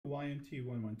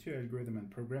Ymt112 Algorithm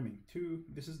and Programming 2.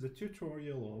 This is the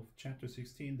tutorial of Chapter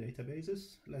 16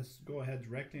 Databases. Let's go ahead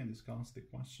directly and discuss the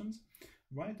questions.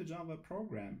 Write a Java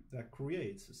program that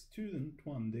creates a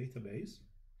student1 database.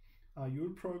 Your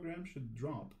program should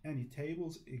drop any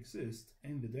tables exist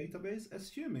in the database,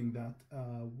 assuming that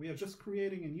we are just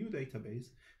creating a new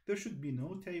database. There should be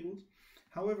no tables.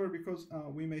 However, because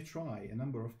we may try a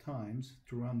number of times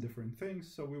to run different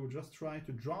things, so we will just try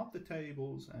to drop the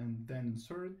tables and then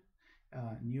insert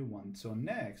a new one. So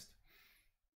next,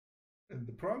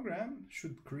 the program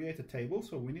should create a table.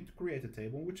 So we need to create a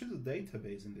table, which is a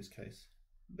database in this case.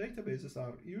 Databases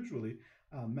are usually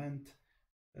meant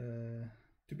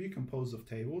to be composed of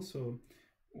tables. So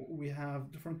we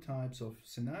have different types of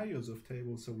scenarios of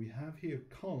tables. So we have here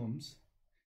columns,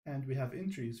 and we have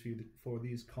entries for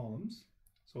these columns.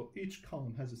 So each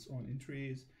column has its own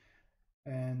entries,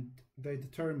 and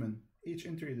each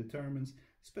entry determines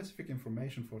specific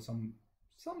information for some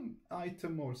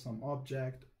item or some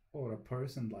object or a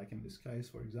person, like in this case,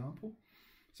 for example.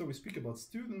 So we speak about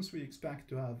students, we expect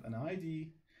to have an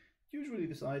ID. Usually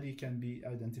this ID can be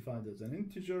identified as an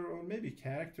integer, or maybe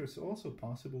characters also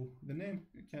possible. The name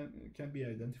can be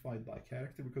identified by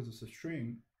character because it's a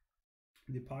string.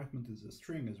 Department is a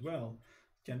string as well.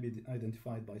 Can be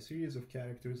identified by series of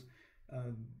characters.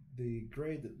 The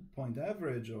grade point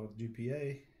average or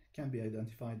GPA can be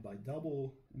identified by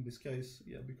double in this case,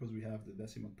 because we have the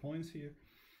decimal points here.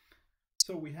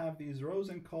 So we have these rows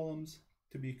and columns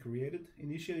to be created.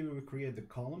 Initially we will create the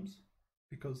columns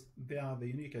because they are the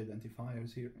unique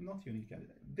identifiers here. Not unique,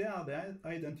 they are the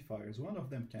identifiers. One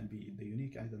of them can be the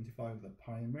unique identifier of the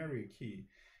primary key.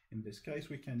 In this case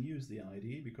we can use the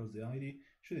ID because the ID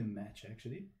shouldn't match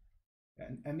actually.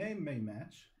 And a name may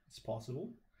match, it's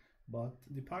possible, but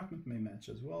department may match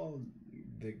as well.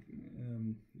 The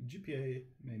GPA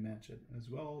may match it as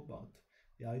well, but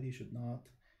the ID should not.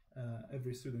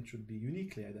 Every student should be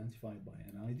uniquely identified by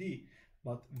an ID,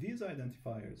 but these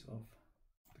identifiers of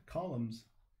the columns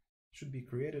should be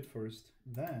created first.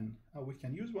 Then we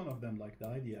can use one of them, like the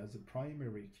ID, as a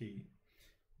primary key.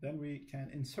 Then we can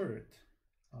insert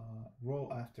row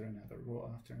after another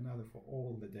for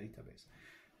all the database.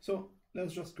 So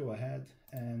let's just go ahead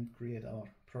and create our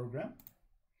program.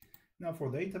 Now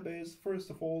for database, first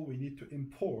of all, we need to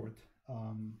import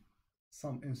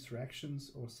some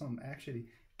instructions or some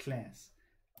actually class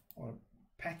or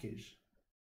package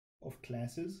of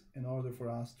classes in order for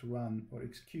us to run or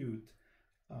execute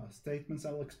statements.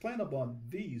 I will explain about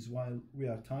these while we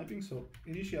are typing. So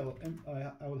initially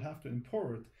I will have to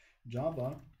import java.sql.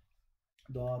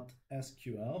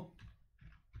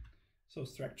 So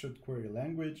structured query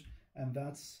language, and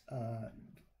that's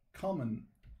common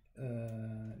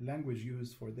language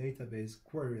used for database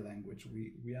query language.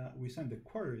 We send a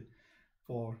query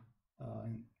for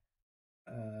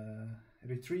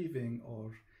retrieving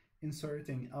or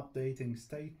inserting, updating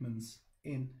statements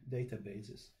in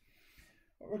databases.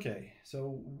 Okay,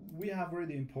 so we have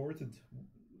already imported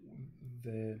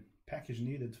the package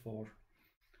needed for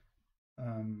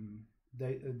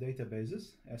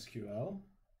databases, SQL.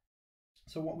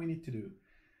 So what we need to do,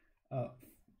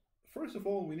 first of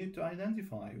all, we need to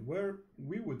identify where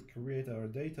we would create our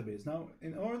database. Now,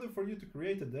 in order for you to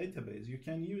create a database, you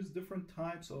can use different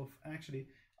types of actually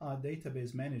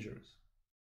database managers.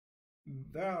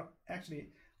 There are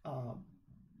actually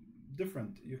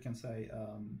different, you can say,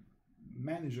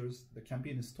 managers that can be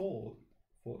installed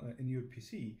in your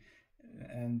PC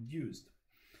and used.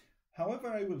 However,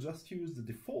 I will just use the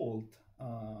default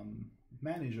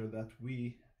manager that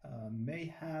we may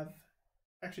have.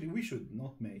 Actually, we should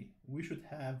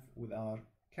have with our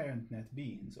current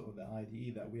NetBeans or the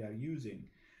IDE that we are using,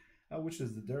 which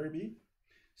is the Derby.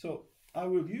 So I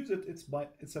will use it.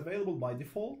 It's available by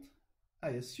default. I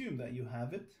assume that you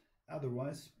have it.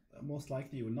 Otherwise, most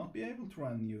likely you will not be able to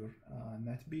run your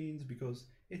NetBeans because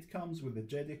it comes with the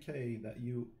JDK that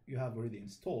you have already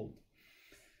installed.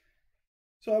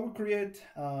 So I will create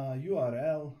a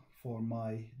URL for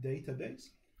my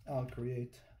database.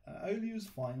 I'll use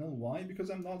final. Why? Because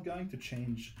I'm not going to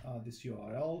change this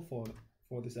URL for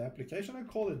this application. I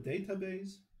call it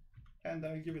database, and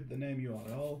I'll give it the name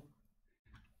URL,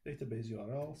 database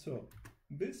URL. So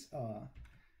this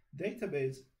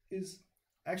database is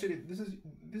actually this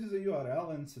is a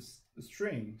URL and it's a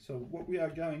string. So what we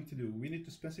are going to do, we need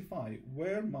to specify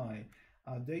where my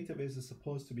database is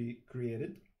supposed to be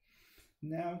created.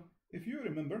 Now, if you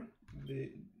remember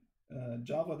the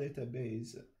Java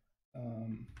database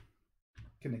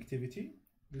connectivity,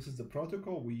 this is the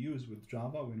protocol we use with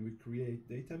Java when we create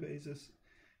databases.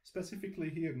 specifically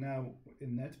here now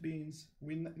in NetBeans,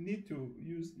 we need to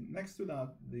use next to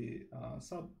that the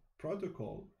sub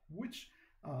protocol, which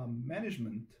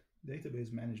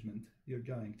database management you're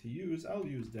going to use. I'll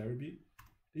use Derby.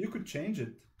 You could change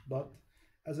it, but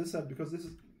as I said, because this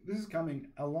is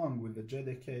coming along with the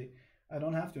JDK, I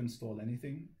don't have to install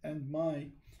anything, and my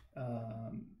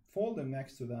folder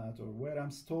next to that, or where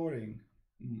I'm storing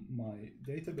my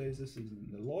databases, is in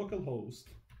the local host.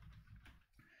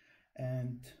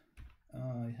 And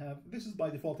I have, this is by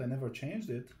default, I never changed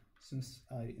it since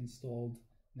I installed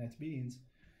NetBeans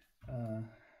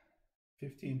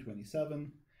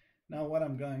 1527. Now what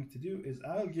I'm going to do is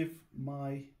I'll give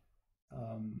my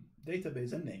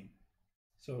database a name.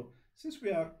 So since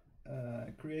we are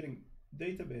creating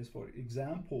database for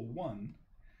example1,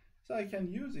 so I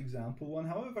can use example1.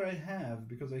 However, I have,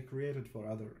 because I created for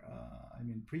other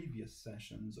previous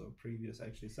sessions or previous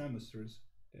actually semesters,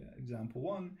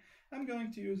 example1, I'm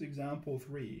going to use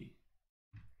example3.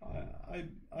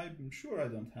 I'm sure I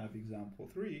don't have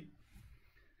example3.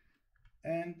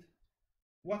 And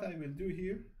what I will do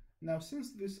here now,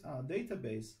 since this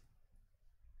database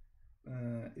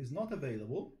is not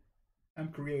available, I'm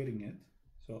creating it.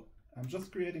 So I'm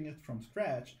just creating it from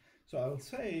scratch. So I will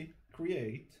say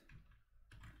create.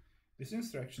 This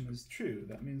instruction is true.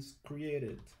 That means create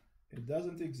it. It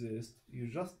doesn't exist. You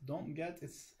just don't get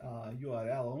its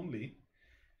URL only.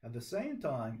 At the same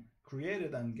time, create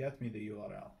it and get me the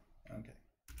URL. Okay.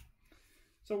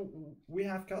 So we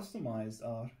have customized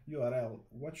our URL.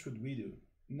 What should we do?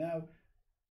 Now,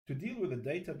 to deal with the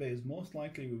database, most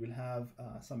likely we will have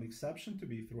some exception to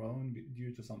be thrown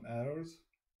due to some errors.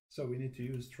 So we need to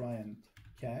use try and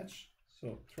catch.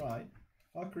 So try.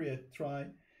 I'll create try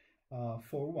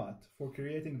for what? For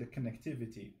creating the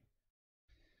connectivity.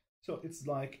 So it's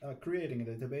like creating a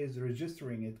database,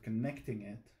 registering it, connecting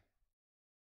it,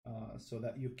 so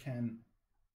that you can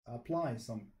apply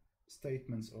some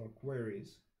statements or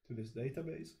queries to this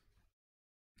database.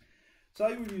 So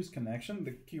I will use connection,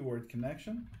 the keyword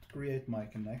connection, to create my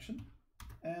connection,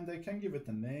 and I can give it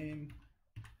a name,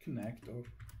 connect, or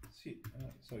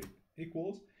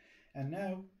equals. And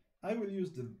now I will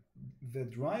use the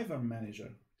driver manager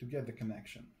to get the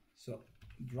connection. So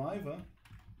driver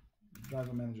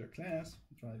manager class,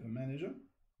 driver manager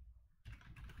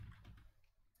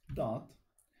dot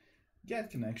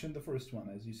get connection, the first one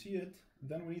as you see it.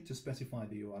 Then we need to specify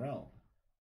the URL.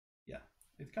 Yeah,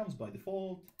 it comes by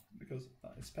default because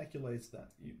it speculates that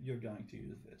you're going to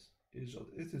use this.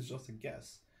 It is just a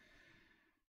guess.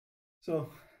 So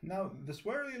now the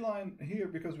swirly line here,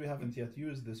 because we haven't yet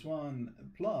used this one,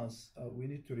 plus we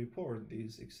need to report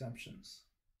these exceptions.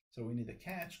 So we need a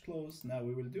catch clause. Now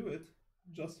we will do it.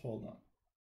 Just hold on.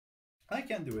 I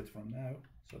can do it from now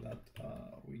so that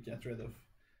we get rid of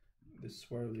this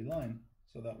swirly line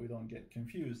so that we don't get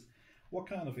confused. What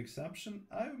kind of exception?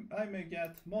 I may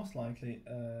get, most likely,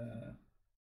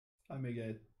 I may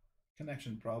get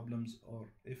connection problems,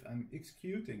 or if I'm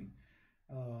executing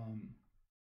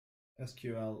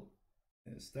SQL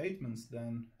statements,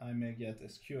 then I may get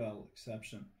SQL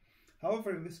exception.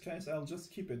 However, in this case, I'll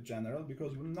just keep it general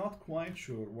because we're not quite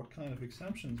sure what kind of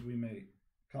exceptions we may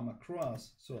come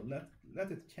across. So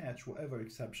let it catch whatever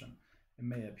exception it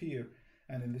may appear.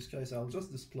 And in this case, I'll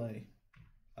just display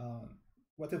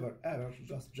whatever error,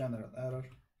 just general error.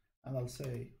 And I'll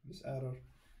say this error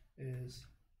is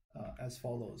as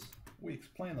follows. We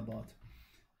explained about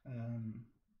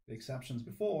the exceptions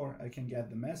before. I can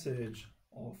get the message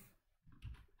of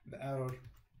the error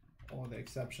or the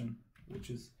exception which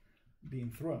is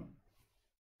being thrown.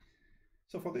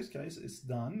 So for this case, it's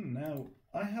done. Now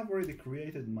I have already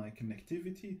created my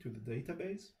connectivity to the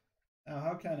database. Now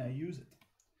how can I use it?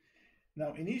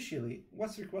 Now initially,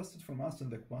 what's requested from us in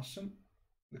the question?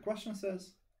 The question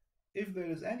says, if there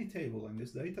is any table in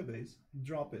this database,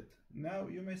 drop it. Now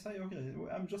you may say, okay,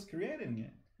 I'm just creating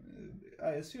it.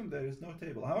 I assume there is no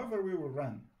table. However, we will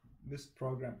run this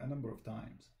program a number of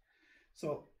times.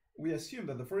 So we assume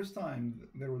that the first time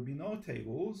there will be no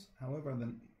tables. However,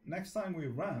 the next time we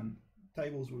run,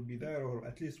 tables will be there, or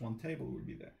at least one table will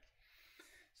be there.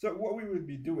 So what we will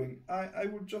be doing, I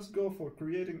would just go for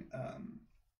creating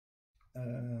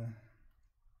a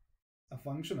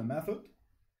function, a method,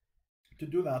 to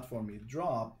do that for me.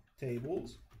 Drop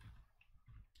tables,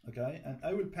 okay, and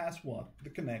I will pass what?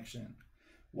 The connection.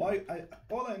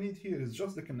 All I need here is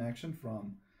just the connection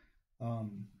from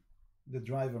the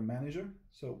driver manager.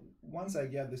 So once I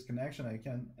get this connection, I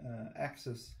can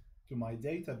access to my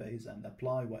database and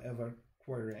apply whatever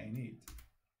query I need.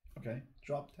 Okay,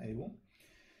 drop table.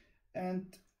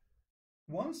 And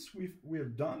once we're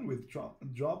done with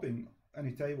dropping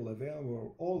any table available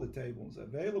or all the tables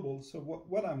available. So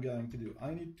what I'm going to do,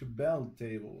 I need to build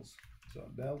tables. So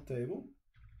build table.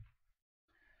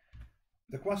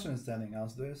 The question is telling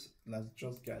us this. Let's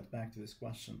just get back to this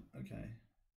question. Okay.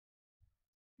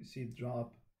 You see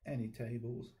drop any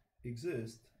tables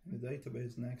exist in the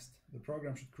database. Next, the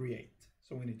program should create.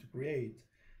 So we need to create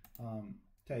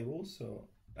tables. So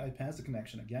I pass the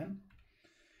connection again.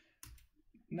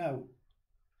 Now,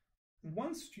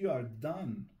 once you are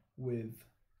done with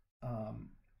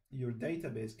your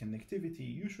database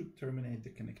connectivity, you should terminate the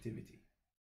connectivity.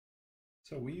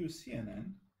 So we use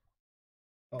CNN.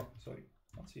 Oh, sorry,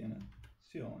 not CNN.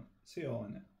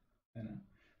 CONN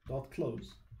dot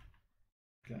close.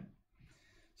 Okay.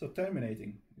 So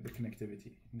terminating the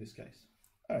connectivity in this case.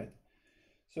 All right.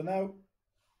 So now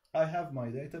I have my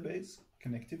database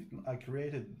connectivity. I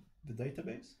created the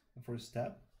database, the first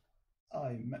step.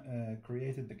 I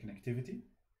created the connectivity.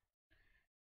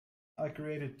 I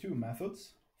created two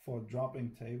methods for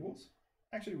dropping tables.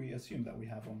 Actually, we assume that we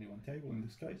have only one table in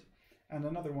this case, and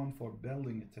another one for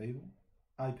building a table.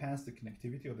 I passed the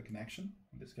connectivity or the connection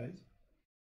in this case,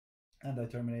 and I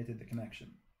terminated the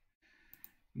connection.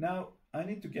 Now I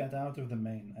need to get out of the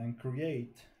main and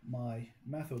create my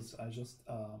methods. I just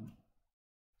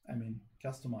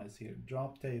customize here,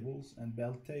 drop tables and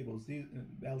build tables. These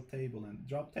build table and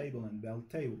drop table and build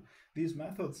table. These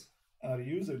methods are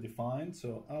user defined,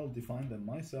 so I'll define them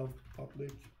myself.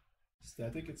 Public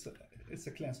static. It's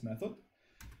a class method.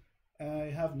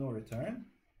 I have no return,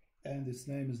 and its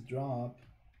name is drop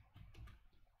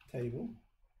table.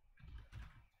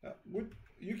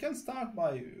 You can start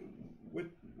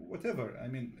with whatever. I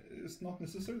mean, it's not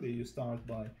necessarily you start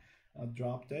by a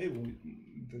drop table.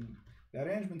 The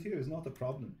arrangement here is not a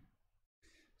problem.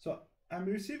 So I'm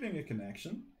receiving a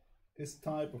connection. It's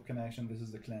type of connection. This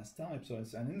is the class type, so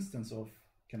it's an instance of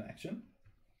connection.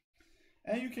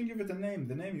 And you can give it a name,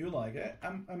 the name you like.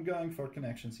 I'm going for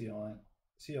connection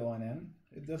CONN.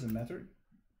 It doesn't matter,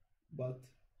 but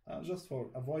just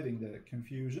for avoiding the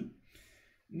confusion.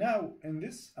 Now in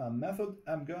this method,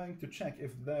 I'm going to check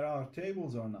if there are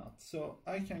tables or not. So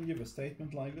I can give a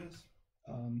statement like this,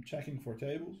 checking for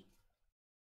tables.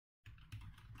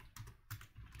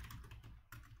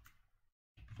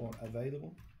 For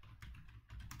available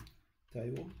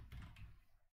table.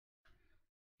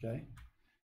 Okay.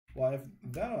 Well,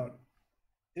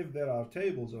 if there are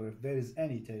tables, or if there is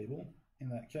any table, in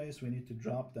that case we need to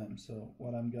drop them. So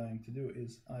what I'm going to do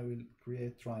is I will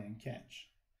create try and catch.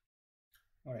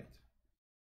 All right,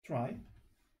 try.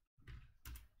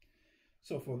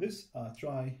 So for this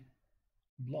try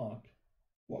block,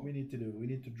 what we need to do, we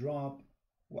need to drop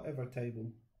whatever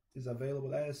table is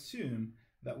available. I assume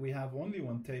that we have only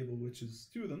one table, which is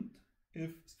student.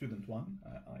 If student1,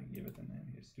 I give it a name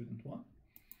here, student1.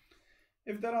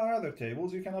 If there are other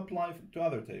tables, you can apply to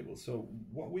other tables. So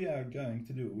what we are going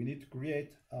to do, we need to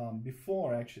create,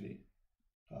 before actually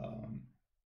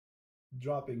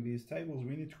dropping these tables,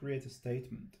 we need to create a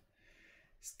statement.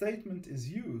 Statement is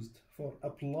used for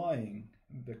applying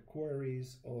the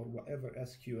queries or whatever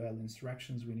SQL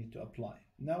instructions we need to apply.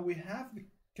 Now we have the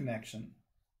connection.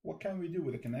 What can we do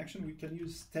with a connection? We can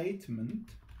use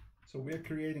statement. So we are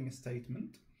creating a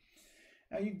statement,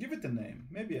 and you give it a name,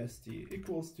 maybe st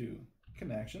equals to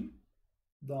connection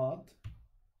dot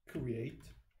create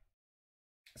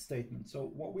statement.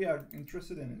 So what we are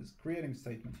interested in is creating a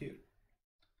statement here.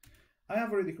 I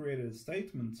have already created a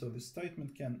statement, so this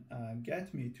statement can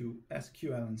get me to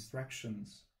SQL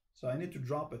instructions. So I need to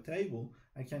drop a table.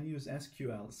 I can use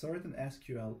SQL, certain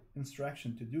SQL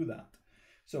instruction to do that.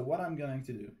 So what I'm going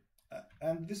to do,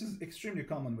 and this is extremely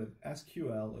common with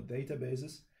SQL or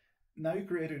databases. Now you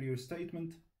created your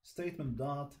statement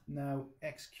dot now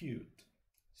execute.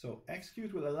 So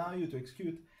execute will allow you to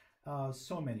execute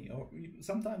so many, or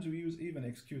sometimes we use even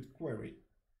execute query.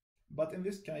 But in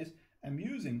this case, I'm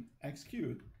using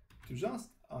execute to just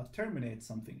terminate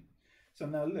something. So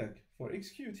now look, for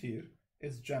execute here,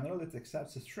 it's general, it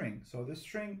accepts a string. So this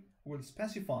string will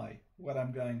specify what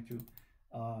I'm going to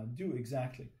do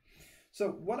exactly.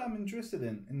 So what I'm interested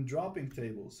in dropping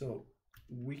tables, so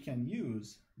we can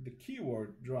use the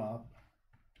keyword drop,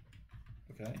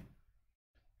 okay,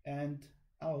 and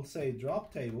I'll say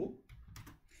drop table,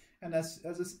 and as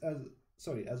I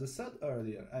said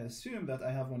earlier, I assume that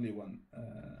I have only one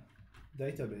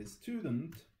database,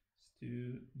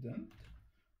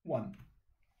 student1.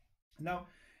 Now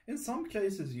in some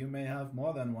cases you may have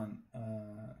more than one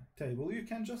table. You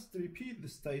can just repeat the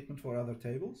statement for other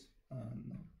tables.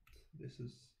 No, this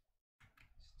is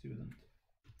student.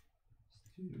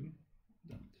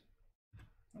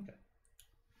 Okay.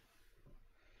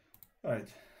 All right.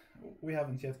 we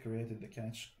haven't yet created the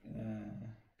catch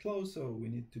close, so we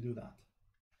need to do that.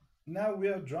 Now we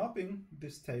are dropping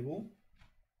this table,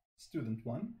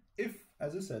 student1. If,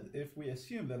 as I said, if we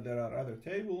assume that there are other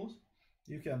tables,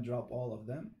 you can drop all of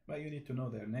them, but you need to know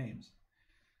their names.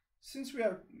 Since we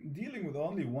are dealing with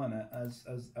only one, as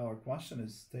our question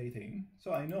is stating,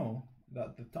 so I know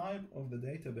that the type of the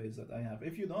database that I have.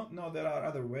 If you don't know, there are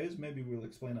other ways, maybe we'll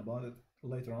explain about it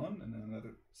later on in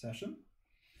another session,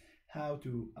 how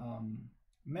to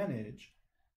manage,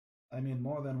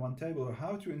 more than one table, or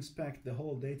how to inspect the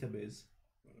whole database,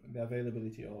 the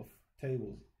availability of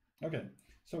tables. Okay,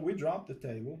 so we drop the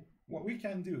table. What we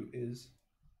can do is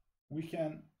we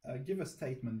can give a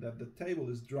statement that the table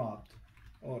is dropped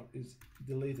or is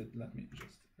deleted. Let me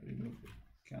just remove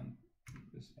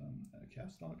this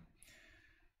caps lock.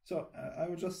 So I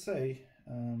would just say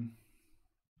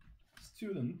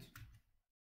student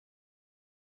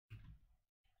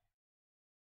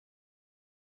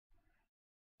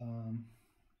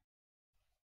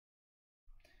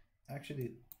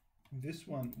actually this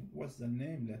one, what's the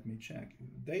name? Let me check.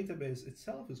 The database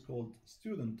itself is called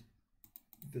student.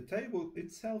 The table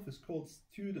itself is called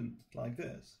student, like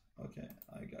this. Okay,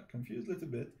 I got confused a little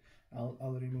bit.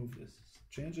 I'll remove this,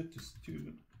 change it to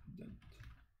student.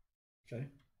 Okay,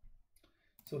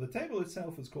 so the table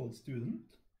itself is called student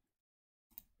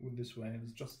with this way.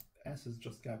 It's just S is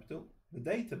just capital. The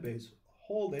database,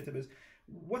 whole database,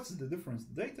 what's the difference?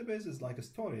 The database is like a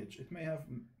storage. It may have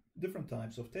different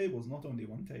types of tables, not only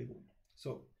one table.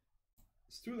 So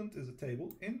student is a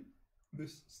table in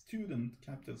this student,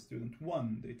 capital student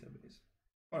one database.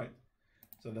 All right,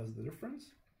 so that's the difference.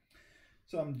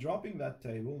 So I'm dropping that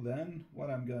table. Then what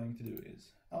I'm going to do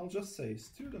is I'll just say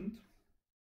student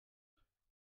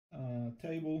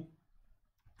table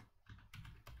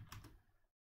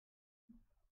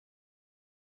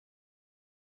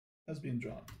has been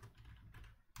dropped.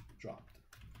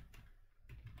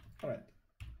 All right,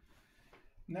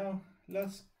 now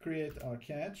let's create our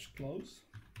catch close.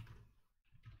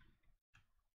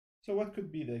 So what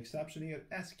could be the exception here?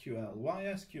 SQL. Why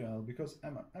SQL? Because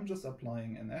I'm just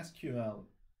applying an SQL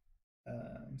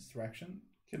instruction.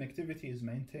 Connectivity is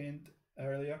maintained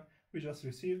earlier. We just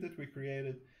received it. We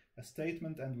created a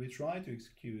statement and we try to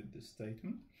execute this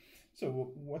statement.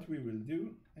 So what we will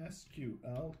do,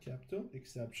 SQL capital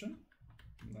exception,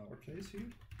 lowercase here,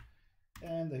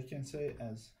 and I can say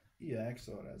as EX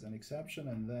or as an exception,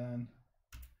 and then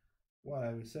what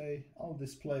I will say, I'll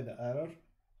display the error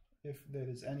if there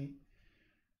is any.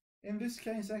 In this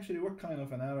case, actually, what kind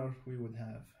of an error we would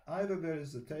have? Either there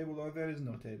is a table or there is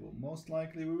no table. Most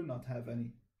likely we will not have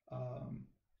any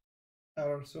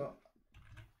error, so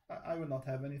I will not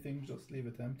have anything, just leave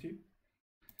it empty.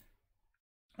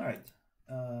 All right,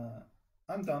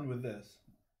 I'm done with this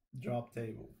drop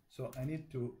table. So I need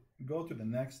to go to the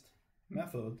next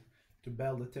method to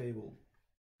build a table.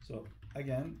 So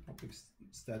again, public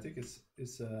static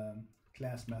is a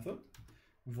class method.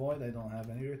 Void, I don't have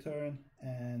any return,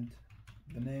 and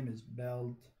the name is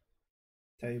build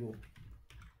table.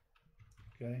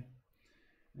 Okay,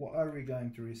 what are we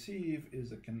going to receive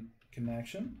is a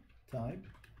connection type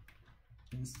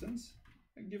instance,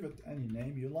 and give it any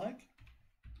name you like.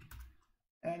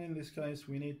 And in this case,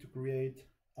 we need to create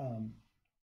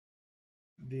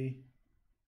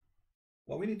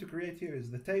what we need to create here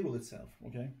is the table itself.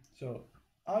 Okay, so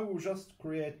I will just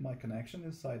create my connection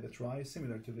inside the try,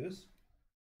 similar to this.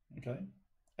 Okay,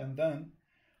 and then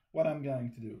what I'm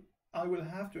going to do, I will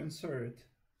have to insert,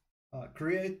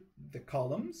 create the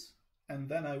columns, and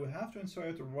then I will have to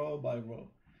insert row by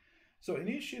row. So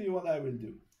initially what I will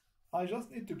do, I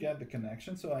just need to get the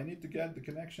connection. So I need to get the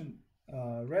connection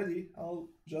ready. I'll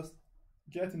just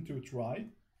get into try.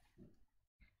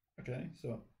 Okay,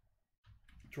 so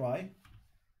try,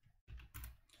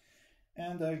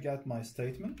 and I got my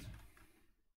statement.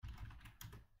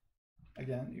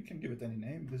 Again, you can give it any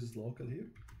name. This is local here.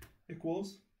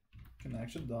 Equals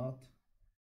connection dot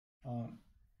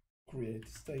create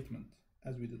statement,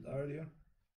 as we did earlier.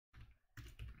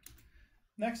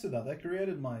 Next to that, I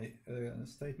created my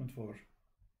statement for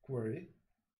query.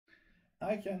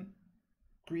 I can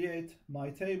create my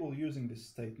table using this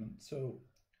statement. So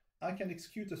I can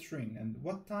execute a string, and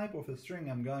what type of a string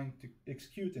I'm going to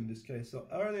execute in this case. So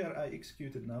earlier I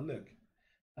executed, now look,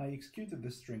 I executed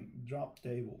the string drop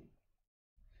table.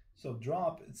 So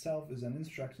drop itself is an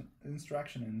instruction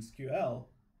in SQL,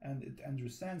 and it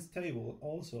understands table,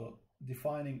 also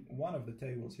defining one of the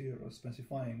tables here, or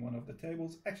specifying one of the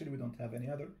tables. Actually, we don't have any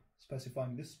other,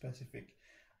 specifying this specific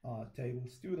table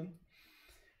student.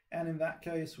 And in that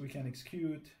case, we can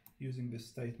execute using this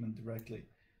statement directly.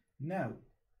 Now,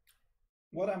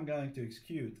 what I'm going to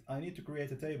execute, I need to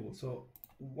create a table. So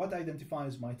what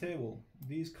identifies my table?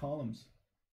 These columns,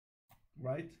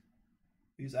 right?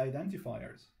 These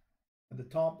identifiers at the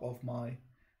top of my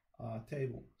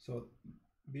table. So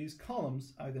these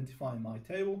columns identify my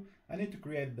table. I need to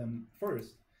create them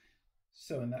first.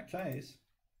 So in that case,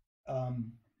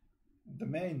 the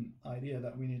main idea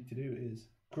that we need to do is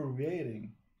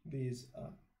creating these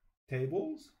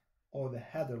tables, or the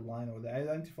header line, or the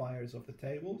identifiers of the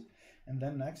tables, and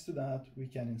then next to that we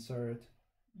can insert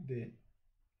the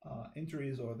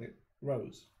entries or the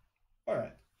rows. All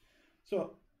right,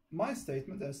 so my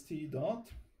statement st dot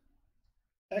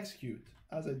execute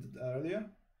as I did earlier,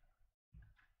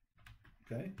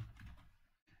 okay,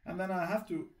 and then I have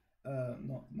to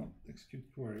not execute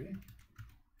query,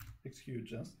 execute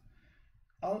just.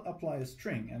 I'll apply a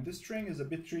string, and this string is a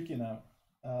bit tricky now.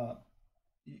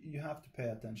 You have to pay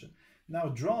attention. Now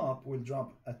drop will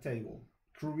drop a table.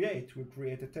 Create will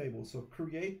create a table. So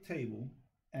create table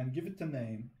and give it a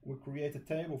name will create a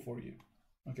table for you.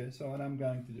 Okay, so what I'm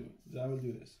going to do is I will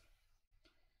do this.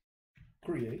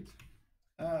 Create.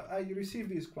 I receive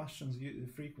these questions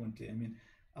frequently. I mean,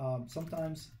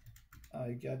 sometimes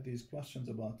I get these questions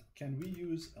about, can we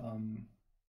use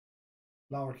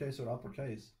lowercase or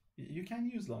uppercase? You can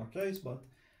use lowercase, but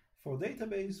for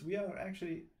database, we are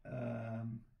actually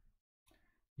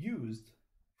used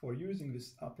for using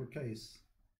this uppercase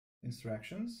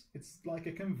instructions. It's like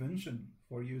a convention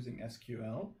for using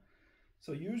SQL.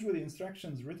 So usually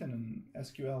instructions written in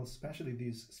SQL, especially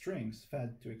these strings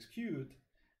fed to execute,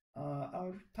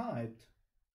 are typed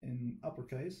in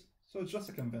uppercase. So it's just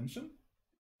a convention.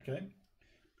 Okay,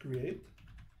 create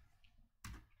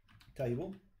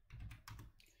table.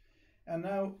 And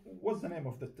now, what's the name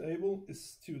of the table? Is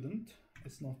student.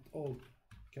 It's not all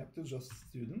capital, just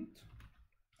student.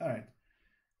 All right.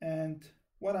 And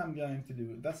what I'm going to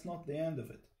do, that's not the end of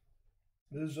it.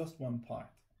 This is just one part.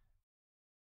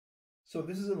 So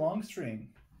this is a long string.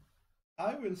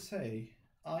 I will say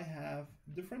I have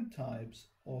different types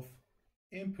of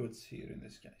inputs here in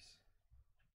this case.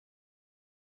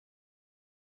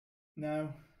 Now,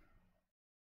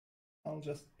 I'll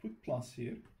just put plus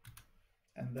here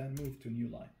and then move to new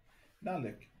line. Now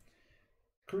look,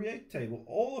 create table,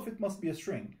 all of it must be a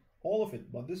string, all of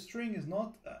it, but this string is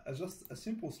not just a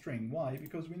simple string. Why?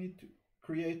 Because we need to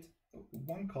create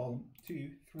one column,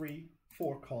 2, 3,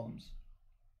 4 columns.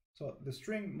 So the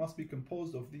string must be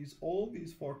composed of all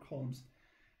these 4 columns,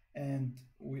 and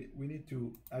we need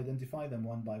to identify them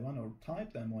one by one or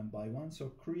type them one by one. So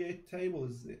create table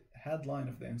is the headline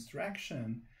of the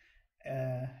instruction.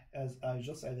 As I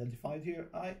just identified here,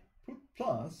 I put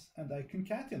plus and I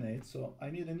concatenate, so I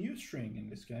need a new string in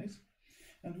this case.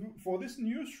 And for this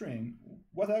new string,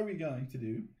 what are we going to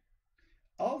do?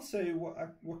 I'll say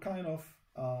what kind of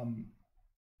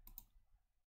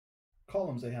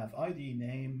columns I have: ID,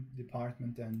 name,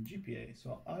 department, and GPA.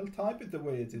 So I'll type it the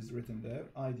way it is written there,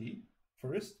 ID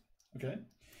first, okay?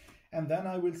 And then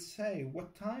I will say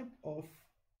what type of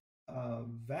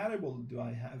variable do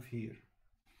I have here?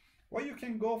 Well, you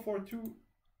can go for 2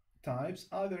 types,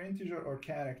 either integer or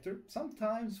character.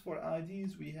 Sometimes for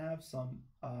IDs we have some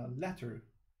letter.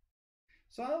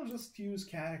 So I'll just use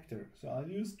character. So I'll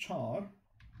use char.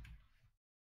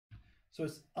 So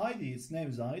it's ID, its name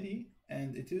is ID,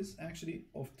 and it is actually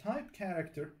of type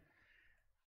character.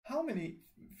 How many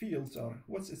fields are?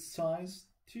 What's its size?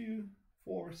 2,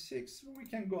 4, 6. We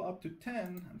can go up to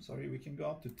 10. I'm sorry, we can go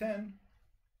up to 10.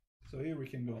 So here we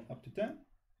can go up to 10.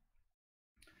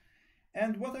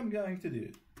 And what I'm going to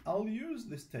do, I'll use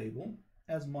this table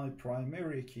as my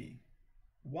primary key.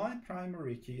 Why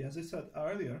primary key? As I said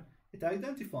earlier, it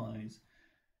identifies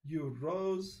your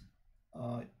rows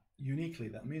uniquely.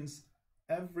 That means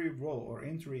every row or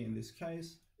entry in this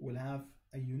case will have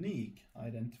a unique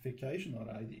identification or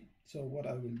ID. So what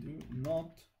I will do,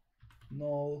 not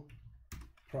null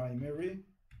primary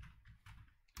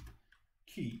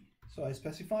key. So I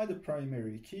specify the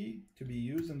primary key to be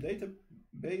used in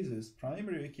databases.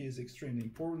 Primary key is extremely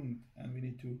important, and we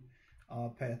need to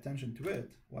pay attention to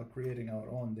it while creating our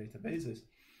own databases.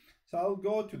 So I'll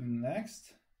go to the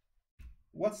next.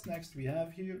 What's next? We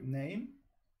have here name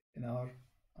in our,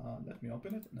 let me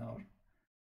open it, in our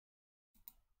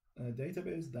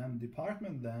database, then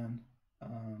department, then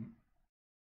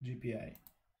GPA.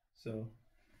 So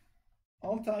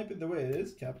I'll type it the way it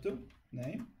is, capital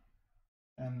name.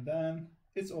 And then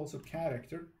it's also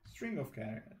character, string of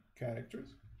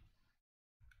characters.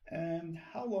 And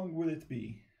how long will it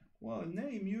be? Well,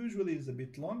 name usually is a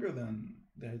bit longer than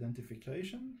the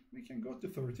identification. We can go to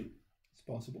 30, it's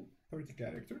possible, 30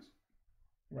 characters,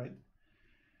 right?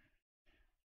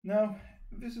 Now,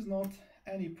 this is not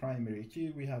any primary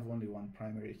key. We have only one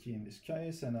primary key in this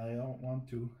case, and I don't want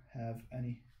to have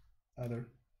any other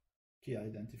key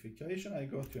identification. I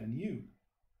go to a new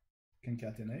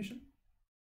concatenation.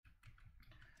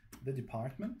 The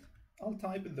department, I'll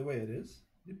type it the way it is,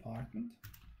 department,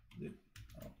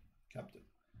 capital,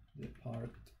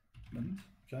 department,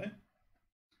 okay?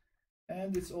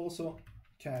 And it's also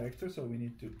character, so we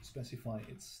need to specify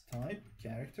its type,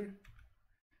 character.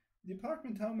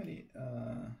 Department, how many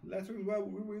letters? Well,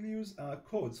 we will use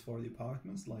codes for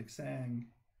departments like SENG,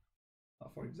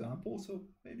 for example, so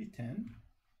maybe 10.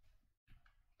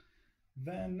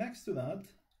 Then next to that,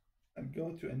 I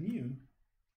go to a new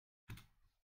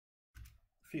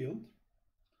field,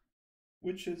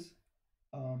 which is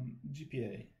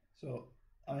GPA. So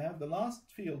I have the last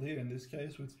field here in this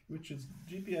case, which is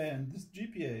GPA, and this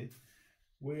GPA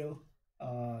will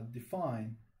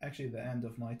define actually the end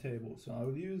of my table. So I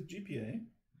will use GPA,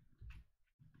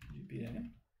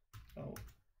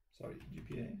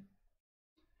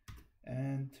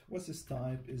 and what's this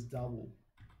type is double.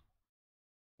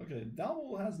 Okay,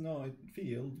 double has no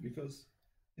field because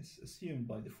it's assumed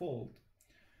by default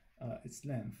its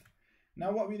length.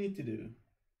 Now what we need to do,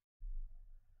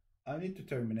 I need to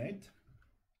terminate.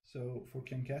 So for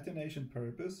concatenation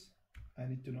purpose, I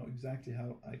need to know exactly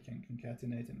how I can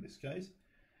concatenate in this case.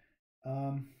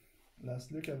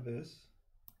 Let's look at this.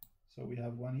 So we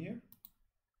have one here,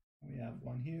 we have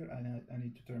one here, and I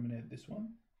need to terminate this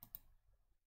one.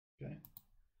 Okay.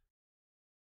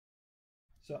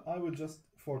 So I will just,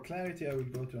 for clarity, I will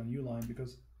go to a new line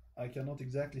because I cannot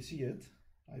exactly see it.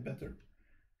 I better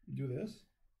do this.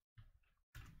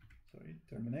 Sorry,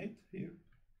 terminate here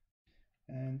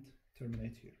and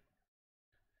terminate here.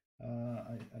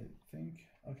 I think,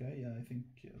 okay, yeah, I think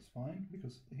it's fine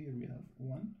because here we have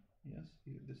one. Yes,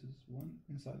 here this is one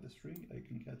inside the string. I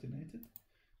concatenate it.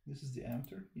 This is the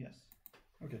enter. Yes.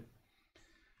 Okay.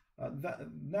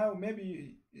 Now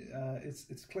maybe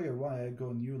it's clear why I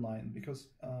go new line, because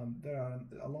there are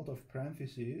a lot of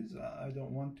parentheses. I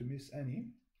don't want to miss any,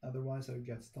 otherwise I'll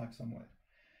get stuck somewhere.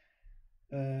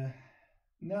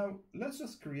 Now let's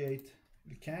just create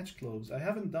the catch close. I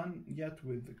haven't done yet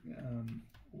with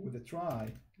a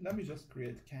try. Let me just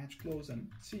create catch close and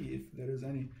see if there is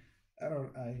any error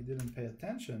I didn't pay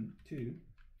attention to.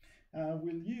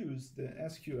 We'll use the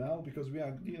SQL because we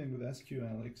are dealing with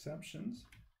SQL exceptions.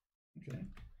 Okay,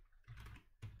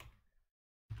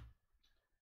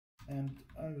 and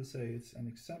I will say it's an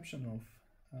exception of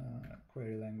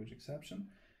query language exception,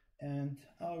 and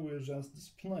I will just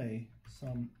display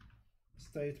some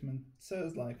statement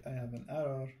says like I have an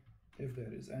error if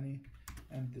there is any,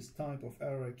 and this type of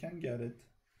error can get it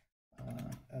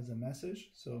as a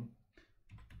message. So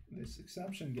this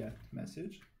exception get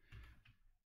message.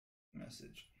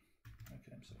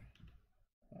 Okay, I'm sorry.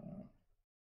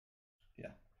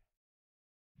 Yeah.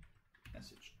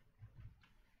 Message.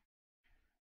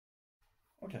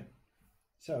 Okay,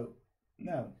 so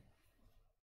now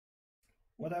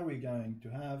what are we going to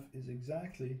have is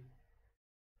exactly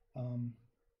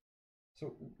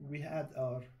so we had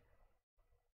our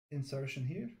insertion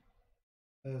here,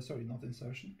 sorry, not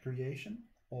insertion, creation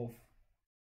of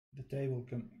the table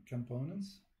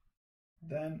components.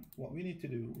 Then what we need to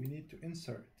do, we need to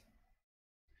insert.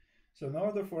 So in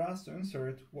order for us to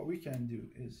insert, what we can do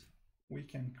is we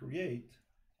can create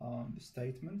the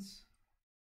statements.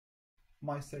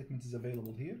 My statement is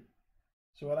available here.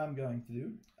 So what I'm going to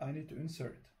do, I need to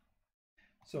insert.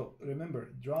 So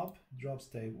remember, drops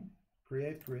table,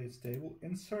 creates table,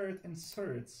 insert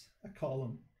inserts a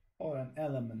column or an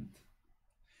element.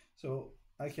 So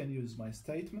I can use my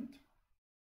statement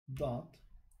dot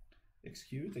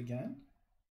execute again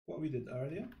what we did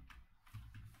earlier,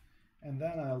 and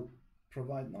then I'll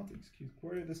provide not execute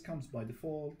query. This comes by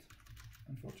default,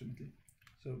 unfortunately.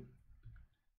 So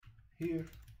here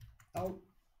I'll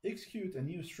execute a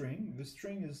new string. The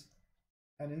string is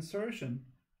an insertion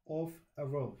of a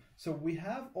row. So we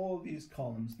have all these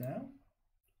columns now.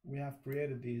 We have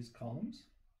created these columns.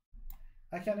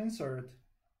 I can insert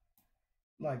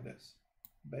like this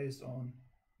based on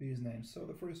these names. So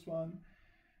the first one,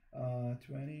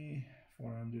 20,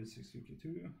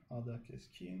 462, Adak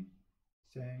Eskin,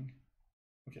 saying,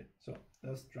 okay, so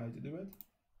let's try to do it.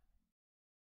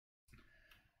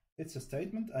 It's a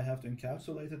statement. I have to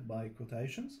encapsulate it by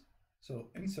quotations. So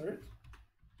insert,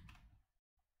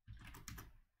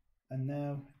 and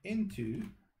now into,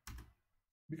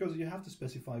 because you have to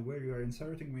specify where you are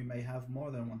inserting, we may have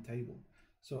more than one table.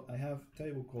 So I have a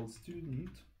table called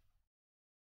student,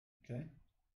 okay,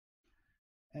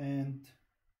 and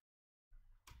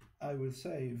I will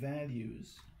say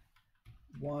values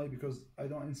Why? Because I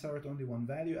don't insert only one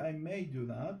value. I may do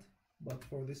that, but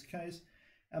for this case,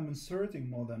 I'm inserting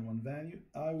more than one value.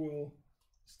 I will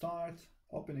start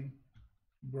opening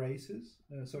parentheses.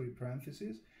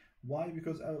 Why?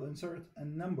 Because I will insert a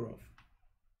number of,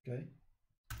 okay?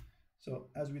 So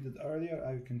as we did earlier,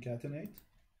 I concatenate.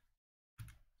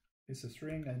 It's a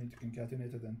string, I need to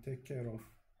concatenate it and take care of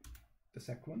the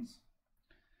sequence.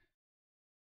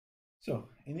 So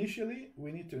initially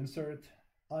we need to insert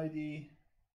ID,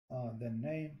 then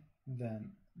name,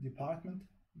 then department,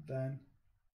 then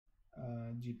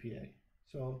GPA.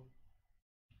 So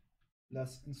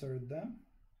let's insert them.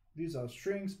 These are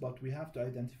strings, but we have to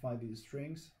identify these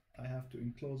strings. I have to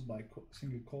enclose by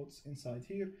single quotes inside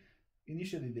here.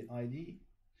 Initially the ID,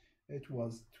 it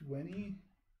was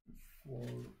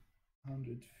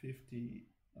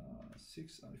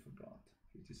 2456, I forgot,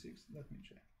 56, let me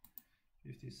check,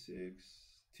 56,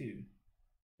 2,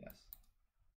 yes,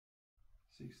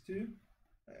 62.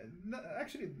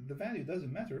 Actually the value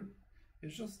doesn't matter,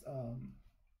 it's just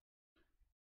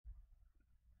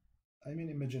I mean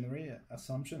imaginary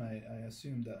assumption I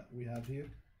assume that we have here.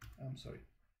 I'm sorry.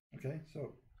 Okay,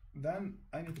 so then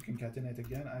I need to concatenate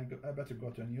again. I better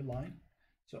go to a new line.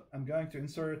 So I'm going to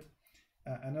insert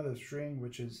another string,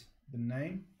 which is the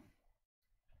name.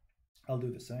 I'll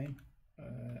do the same.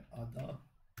 Ada.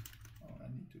 Oh, I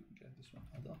need to get this one.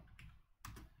 Ada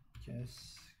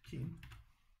Ch16.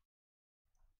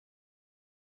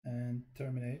 And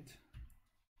terminate.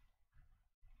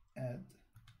 Add.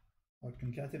 Or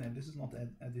concatenate. This is not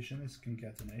addition, it's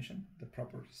concatenation, the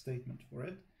proper statement for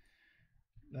it.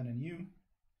 Then a new.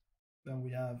 Then we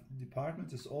have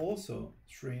department is also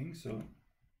string, so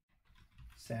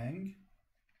SENG,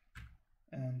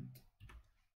 and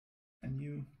a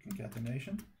new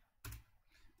concatenation.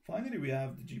 Finally, we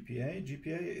have the GPA.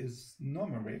 GPA is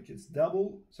numeric, it's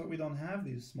double, so we don't have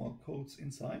these small quotes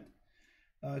inside.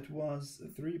 It was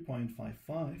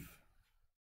 3.55.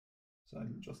 So I'll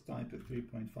just type it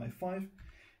 3.55.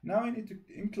 Now I need to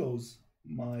enclose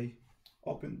my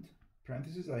opened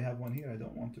parentheses. I have one here, I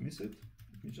don't want to miss it.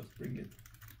 Let me just bring it.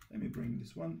 Let me bring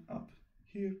this one up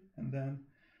here, and then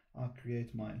I'll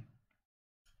create my,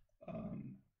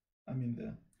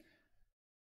 the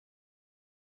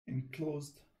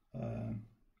enclosed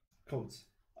quotes.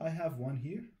 I have one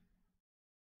here,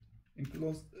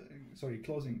 enclosed,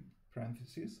 closing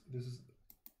parentheses. This is the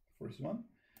first one.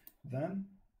 Then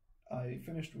I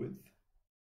finished with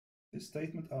this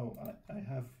statement. Oh, I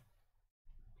have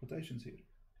quotations here.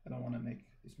 I don't want to make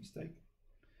this mistake.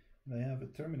 And I have a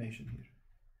termination here.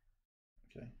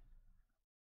 Okay.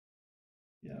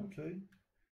 Yeah, okay.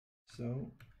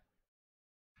 So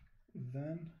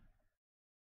then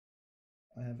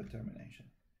I have a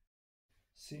termination.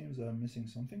 Seems I'm missing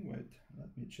something. Wait,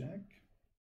 let me check.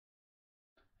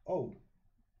 Oh,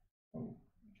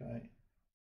 okay.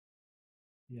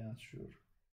 Yeah, sure.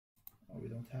 Oh, we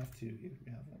don't have two here,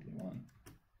 we have only one.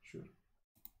 Sure.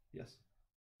 Yes.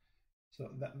 So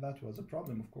that was a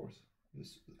problem, of course.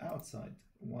 This outside.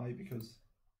 Why? Because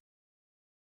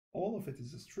all of it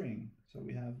is a string. So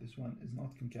we have this one is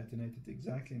not concatenated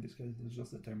exactly. In this case, it's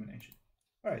just a termination.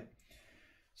 All right.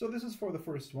 So this is for the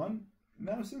first one.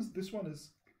 Now, since this one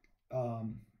is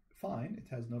fine, it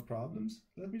has no problems,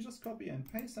 let me just copy and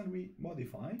paste and we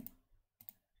modify.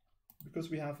 Because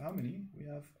we have how many? We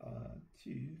have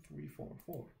 2, 3, 4,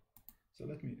 4. So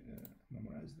let me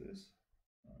memorize this.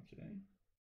 Okay.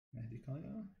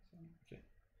 Mehdikaya. Okay.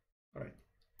 All right.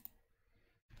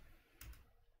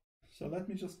 So let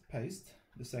me just paste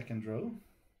the second row.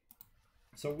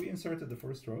 So we inserted the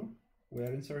first row. We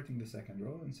are inserting the second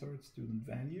row. Insert student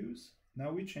values.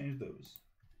 Now we change those.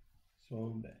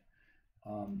 So the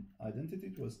identity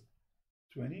it was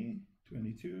 20,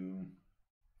 22.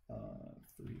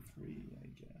 33, I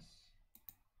guess.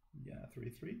 Yeah,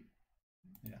 33.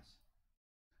 Yes.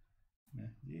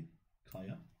 Mehdi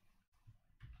Kaya.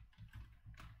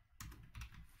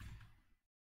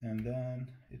 And then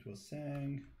it was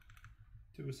SENG-UOLP.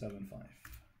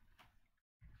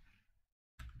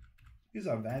 These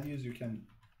are values, you can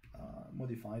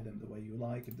modify them the way you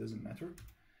like, it doesn't matter.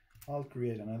 I'll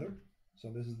create another. So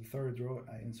this is the third row.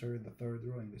 I inserted the third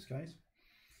row in this case.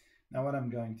 Now what I'm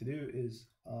going to do is,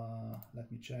 let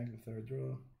me check the third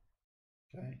row.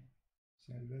 Okay,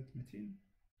 Ymt112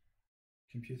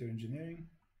 Computer Engineering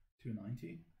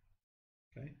 290.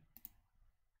 Okay,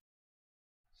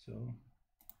 so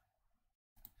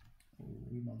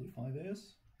we modify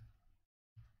this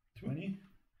 20,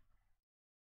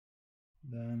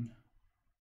 then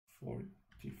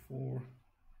 44,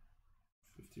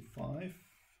 55.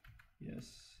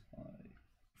 Yes,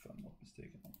 if I'm not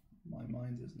mistaken, my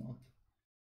mind is not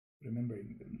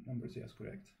remembering the numbers. Yes,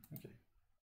 correct. Okay.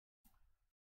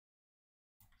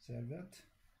 Save that.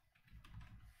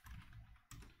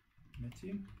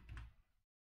 Metin.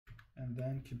 And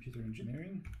then computer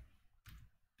engineering.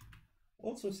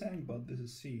 Also SENG, but this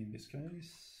is C in this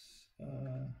case.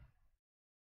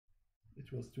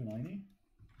 It was 290.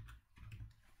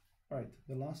 All right,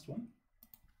 the last one.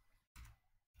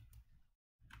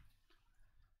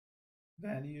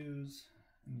 Values,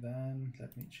 and then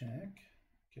let me check.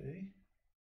 Okay.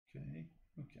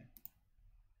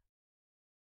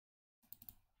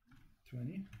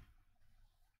 20,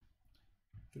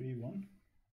 31,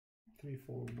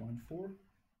 3414,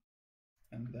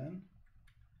 and then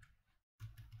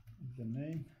the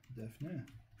name Defne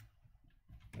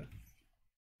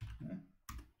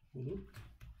Bulut,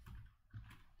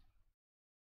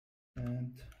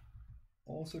 and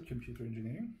also computer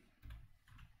engineering.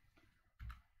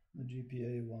 The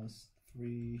GPA was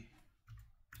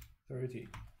 330.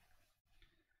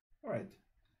 All right,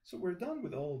 so we're done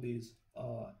with all these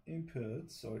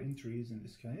inputs or entries in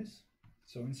this case.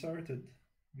 So inserted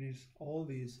all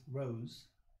these rows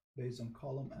based on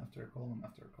column after column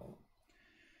after column.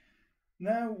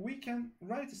 Now we can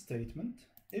write a statement.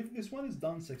 If this one is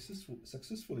done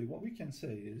successfully, what we can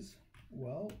say is,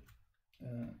 well,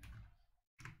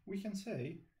 we can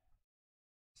say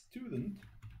student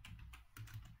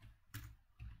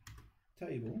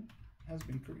table has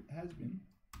been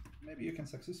maybe you can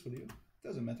successfully,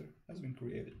 doesn't matter, has been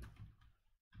created.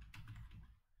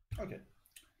 Okay,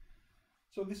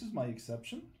 so this is my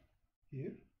exception.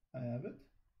 Here I have it.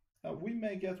 We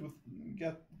may get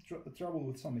trouble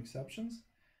with some exceptions.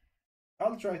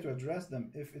 I'll try to address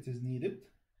them if it is needed.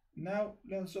 Now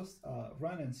let's just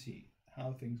run and see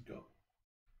how things go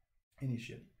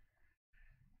initially.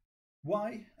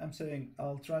 Why I'm saying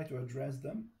I'll try to address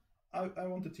them, I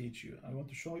want to teach you, I want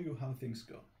to show you how things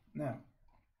go. Now,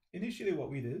 initially what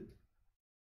we did,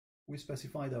 we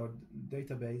specified our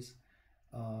database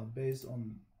based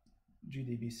on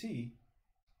GDBC,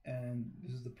 and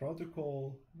this is the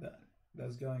protocol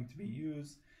that's going to be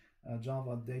used,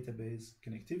 Java database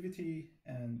connectivity,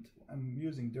 and I'm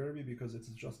using Derby because it's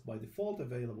just by default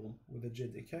available with the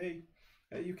JDK.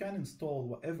 You can install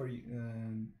whatever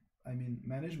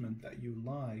management that you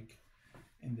like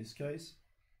in this case,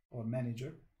 or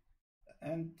manager,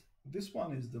 and this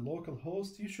one is the local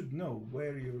host. You should know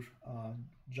where your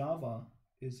Java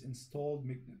is installed.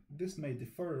 This may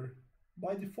differ.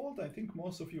 By default, I think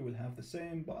most of you will have the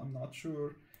same, but I'm not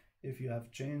sure if you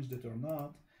have changed it or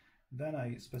not. Then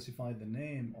I specify the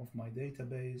name of my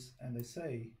database and I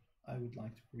say I would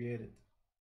like to create it.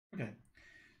 Okay,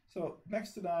 so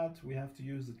next to that we have to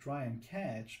use the try and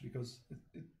catch, because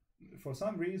for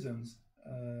some reasons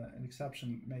an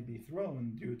exception may be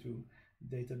thrown due to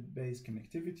database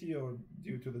connectivity or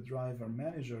due to the driver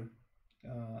manager,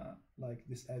 like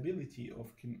this ability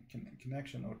of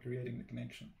connection or creating the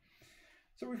connection.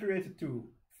 So we created two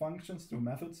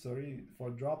methods,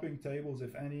 for dropping tables,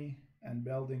 if any, and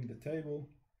building the table,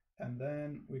 and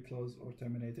then we closed or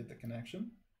terminated the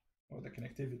connection or the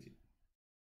connectivity.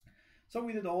 So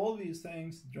we did all these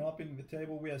things, dropping the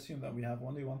table. We assume that we have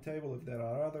only one table. If there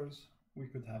are others, we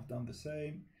could have done the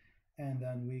same, and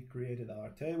then we created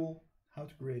our table. How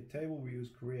to create table? We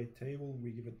use create table,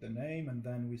 we give it the name, and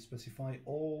then we specify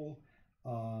all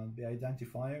the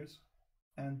identifiers,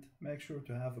 and make sure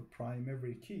to have a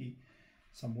primary key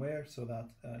somewhere so that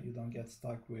you don't get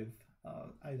stuck with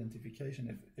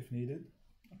identification if needed.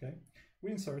 Okay,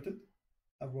 we inserted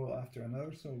a row after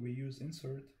another, so we use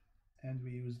insert and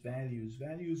we use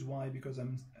values. Why? Because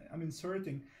I'm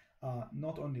inserting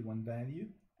not only one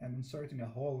value, I'm inserting a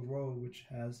whole row which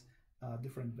has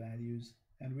different values,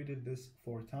 and we did this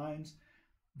 4 times.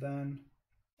 Then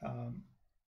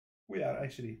we are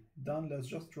actually done. Let's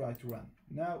just try to run.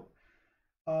 Now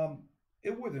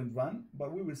it wouldn't run,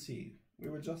 but we will see. We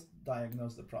will just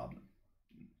diagnose the problem.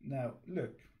 Now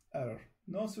look, error,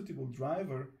 no suitable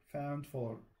driver found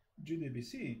for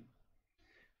JDBC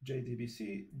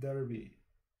Derby.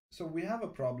 So we have a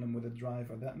problem with the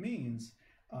driver. That means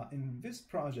in this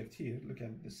project here, look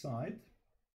at this side.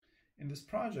 In this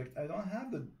project, I don't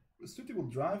have the suitable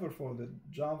driver for the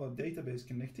Java database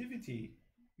connectivity.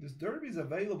 This Derby is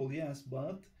available, yes,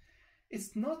 but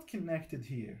it's not connected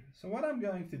here. So what I'm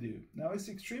going to do now is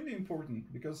extremely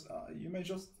important, because you may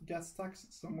just get stuck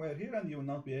somewhere here and you will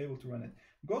not be able to run it.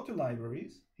 Go to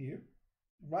libraries here,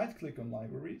 right click on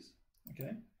libraries,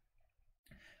 okay?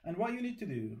 And what you need to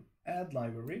do, add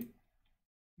library,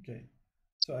 okay?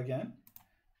 So again,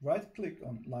 right click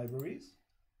on libraries,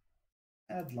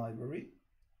 add library,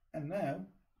 and now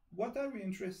what are we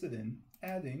interested in?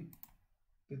 Adding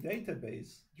the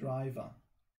database driver.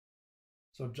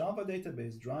 So Java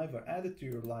database driver added to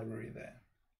your library there.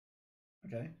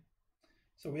 Okay,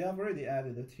 so we have already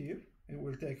added it here. It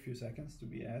will take a few seconds to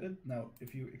be added. Now,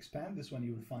 if you expand this one,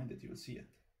 you will find it, you will see it.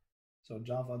 So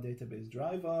Java database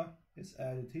driver is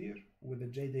added here with the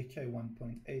JDK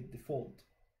 1.8 default.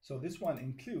 So this one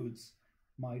includes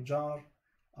my jar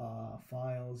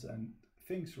files and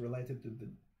things related to the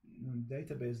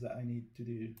database that I need to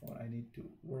do or I need to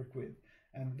work with.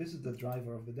 And this is the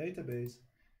driver of the database.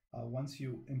 Once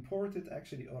you import it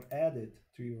actually or add it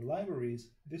to your libraries,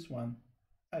 this one,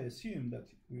 I assume that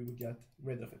we will get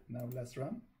rid of it. Now let's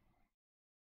run.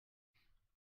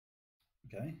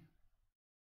 Okay.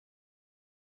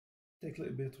 Take a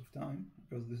little bit of time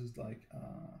because this is like,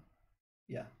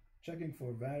 yeah, checking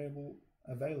for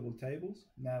available tables.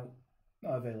 Now,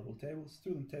 no available tables,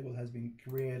 student table has been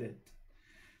created.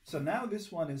 So now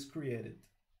this one is created.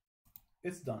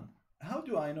 It's done. How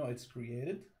do I know it's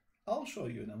created? I'll show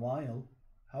you in a while.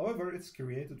 However, it's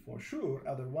created for sure,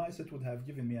 otherwise it would have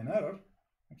given me an error.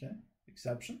 Okay,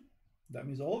 exception. That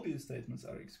means all these statements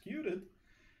are executed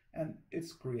and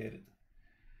it's created.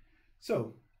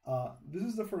 So this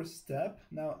is the first step.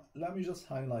 Now let me just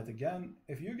highlight again.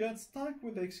 If you get stuck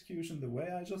with the execution the way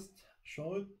I just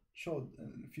showed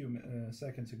a few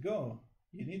seconds ago,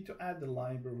 you need to add the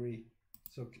library.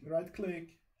 So right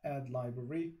click, add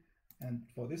library, and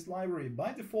for this library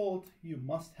by default you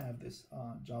must have this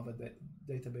Java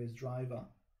database driver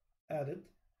added.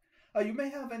 You may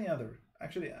have any other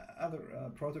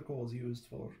protocols used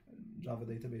for Java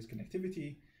database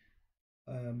connectivity,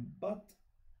 but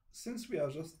since we are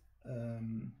just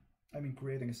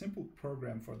creating a simple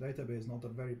program for database, not a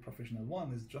very professional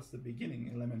one, is just the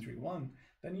beginning, elementary one,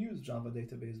 then use Java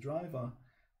database driver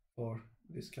for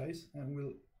this case, and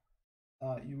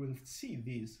you will see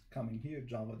these coming here,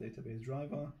 Java database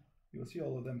driver. You will see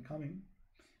all of them coming.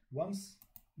 Once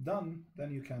done,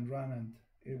 then you can run and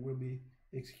it will be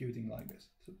executing like this.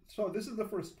 So this is the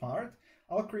first part.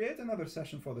 I'll create another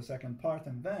session for the second part,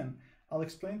 and then I'll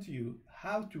explain to you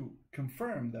how to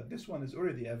confirm that this one is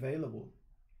already available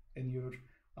in your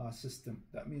system.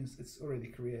 That means it's already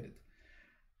created.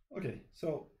 Okay,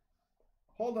 so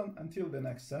hold on until the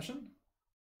next session,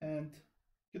 and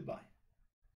goodbye.